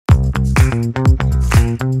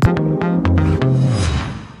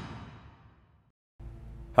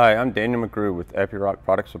Hi, I'm Daniel McGrew with Epiroc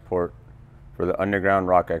Product Support for the Underground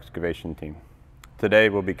Rock Excavation team. Today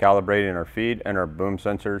we'll be calibrating our feed and our boom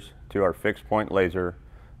sensors to our fixed point laser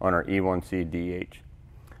on our E1C DH.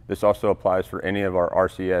 This also applies for any of our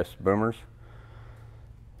RCS boomers.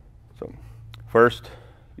 So first,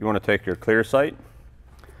 you want to take your clear sight.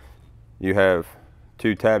 You have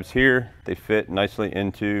two tabs here. They fit nicely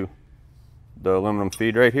into the aluminum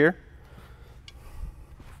feed right here.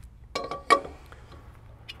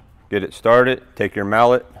 Get it started, take your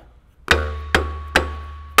mallet.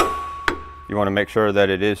 You want to make sure that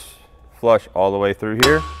it is flush all the way through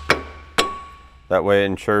here. That way it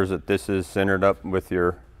ensures that this is centered up with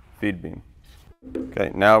your feed beam.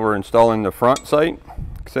 Okay, now we're installing the front sight.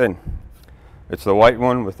 Like I said, it's the white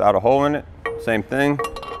one without a hole in it. Same thing.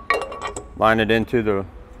 Line it into the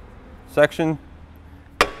section.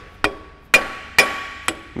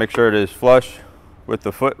 Make sure it is flush with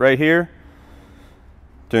the foot right here,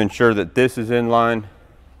 to ensure that this is in line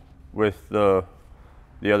with the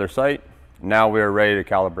other sight. Now we are ready to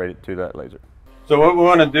calibrate it to that laser. So what we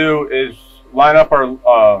want to do is line up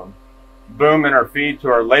our boom and our feed to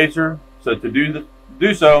our laser. So to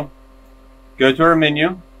do so, go to our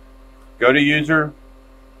menu, go to user,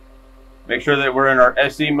 make sure that we're in our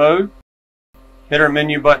SE mode, hit our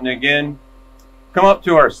menu button again, come up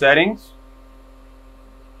to our settings,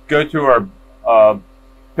 go to our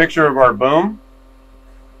picture of our boom,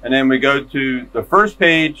 and then we go to the first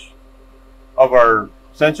page of our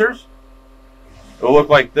sensors. It will look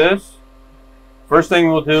like this. First thing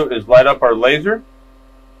we'll do is light up our laser.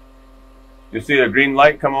 You'll see a green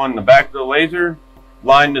light come on the back of the laser.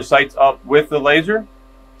 Line the sights up with the laser.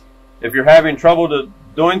 If you're having trouble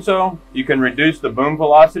doing so, you can reduce the boom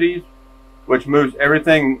velocities, which moves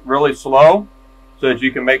everything really slow, so that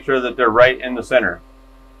you can make sure that they're right in the center.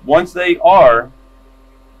 Once they are,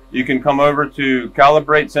 you can come over to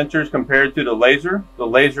calibrate sensors compared to the laser. The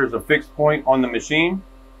laser is a fixed point on the machine.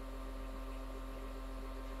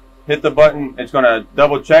 Hit the button, it's going to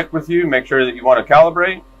double check with you, make sure that you want to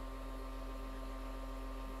calibrate.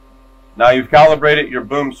 Now you've calibrated your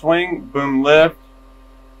boom swing, boom lift,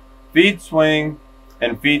 feed swing,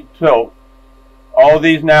 and feed tilt. All of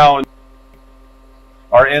these now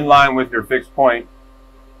are in line with your fixed point,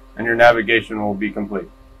 and your navigation will be complete.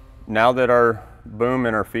 Now that our boom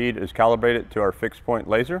and our feed is calibrated to our fixed point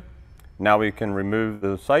laser, now we can remove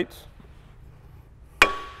the sights.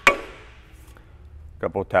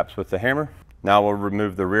 Couple of taps with the hammer. Now we'll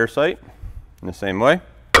remove the rear sight in the same way.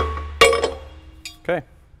 Okay,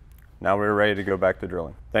 now we're ready to go back to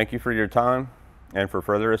drilling. Thank you for your time, and for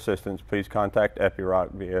further assistance, please contact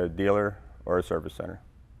Epiroc via a dealer or a service center.